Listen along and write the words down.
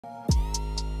Hey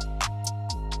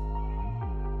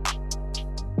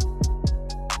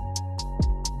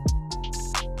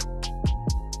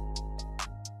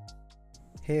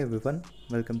everyone,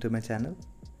 welcome to my channel.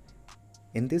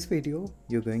 In this video,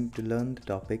 you're going to learn the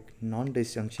topic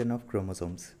non-disjunction of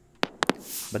chromosomes.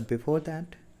 But before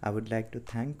that, I would like to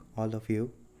thank all of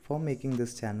you for making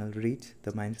this channel reach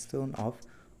the milestone of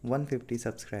 150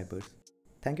 subscribers.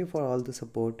 Thank you for all the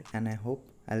support and I hope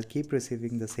I'll keep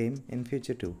receiving the same in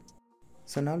future too.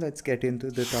 So now let's get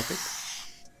into the topic.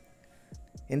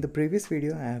 In the previous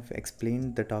video, I have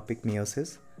explained the topic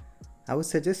meiosis. I would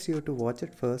suggest you to watch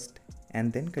it first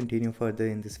and then continue further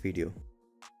in this video.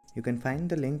 You can find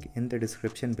the link in the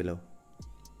description below.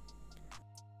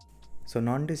 So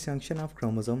non-disjunction of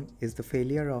chromosome is the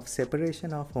failure of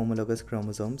separation of homologous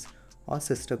chromosomes or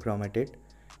sister chromatid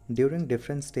during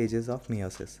different stages of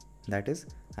meiosis, that is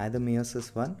either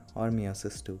meiosis 1 or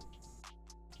meiosis 2.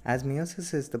 As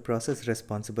meiosis is the process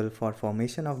responsible for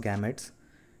formation of gametes,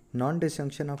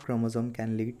 non-disjunction of chromosome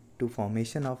can lead to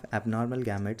formation of abnormal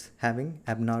gametes having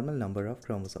abnormal number of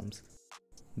chromosomes.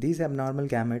 These abnormal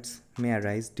gametes may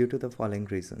arise due to the following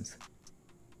reasons.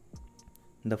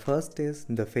 The first is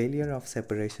the failure of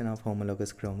separation of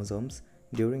homologous chromosomes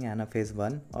during anaphase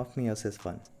 1 of meiosis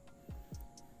 1.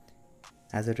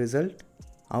 As a result,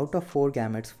 out of 4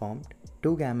 gametes formed,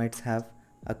 2 gametes have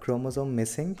a chromosome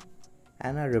missing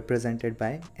and are represented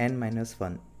by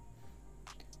n-1,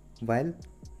 while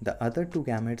the other 2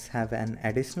 gametes have an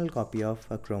additional copy of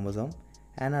a chromosome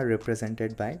and are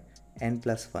represented by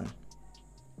n+1.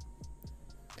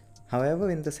 However,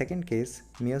 in the second case,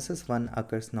 meiosis 1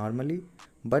 occurs normally,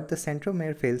 but the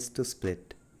centromere fails to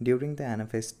split during the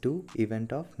anaphase 2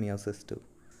 event of meiosis 2.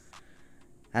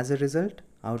 As a result,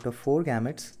 out of 4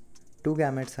 gametes, 2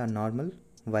 gametes are normal,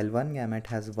 while 1 gamete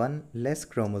has 1 less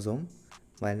chromosome,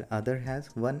 while other has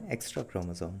 1 extra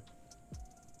chromosome.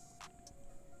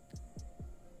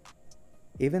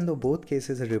 Even though both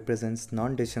cases represents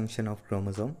non-disjunction of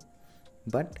chromosome,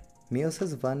 but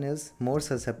meiosis 1 is more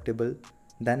susceptible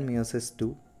than meiosis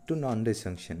 2 to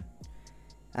non-disjunction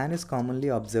and is commonly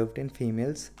observed in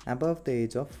females above the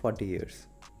age of 40 years.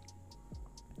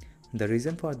 The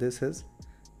reason for this is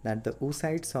that the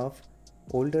oocytes of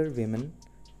older women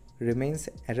remains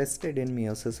arrested in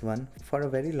meiosis 1 for a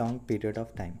very long period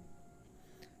of time,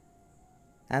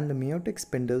 and the meiotic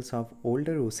spindles of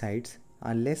older oocytes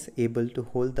are less able to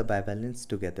hold the bivalents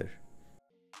together.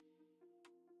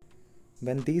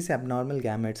 When these abnormal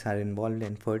gametes are involved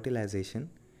in fertilization,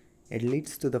 it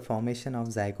leads to the formation of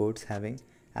zygotes having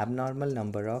abnormal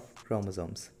number of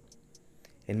chromosomes.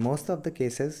 In most of the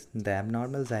cases, the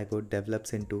abnormal zygote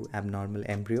develops into abnormal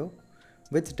embryo,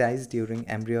 which dies during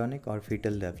embryonic or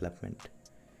fetal development,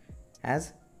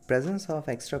 as presence of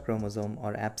extra chromosome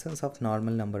or absence of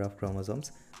normal number of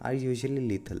chromosomes are usually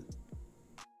lethal.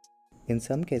 In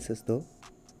some cases though,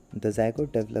 the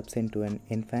zygote develops into an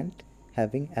infant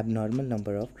having abnormal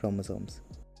number of chromosomes.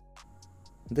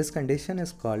 This condition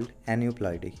is called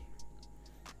aneuploidy.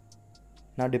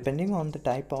 Now, depending on the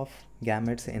type of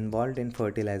gametes involved in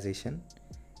fertilization,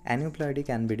 aneuploidy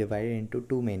can be divided into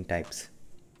 2 main types.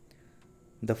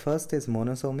 The first is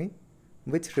monosomy,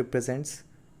 which represents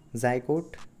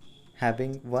zygote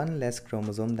having 1 less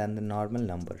chromosome than the normal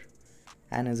number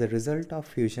and is a result of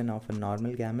fusion of a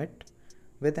normal gamete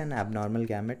with an abnormal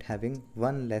gamete having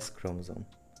 1 less chromosome.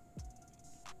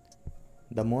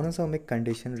 The monosomic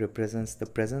condition represents the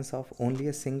presence of only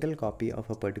a single copy of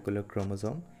a particular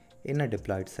chromosome in a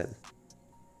diploid cell.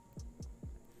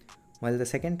 While the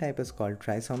second type is called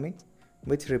trisomy,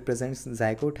 which represents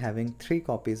zygote having 3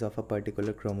 copies of a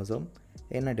particular chromosome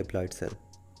in a diploid cell.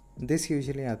 This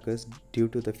usually occurs due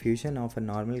to the fusion of a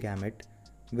normal gamete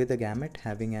with a gamete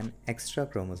having an extra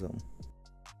chromosome.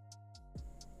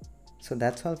 So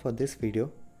that's all for this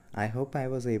video. I hope I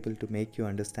was able to make you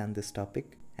understand this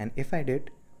topic, and if I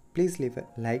did, please leave a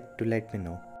like to let me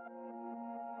know.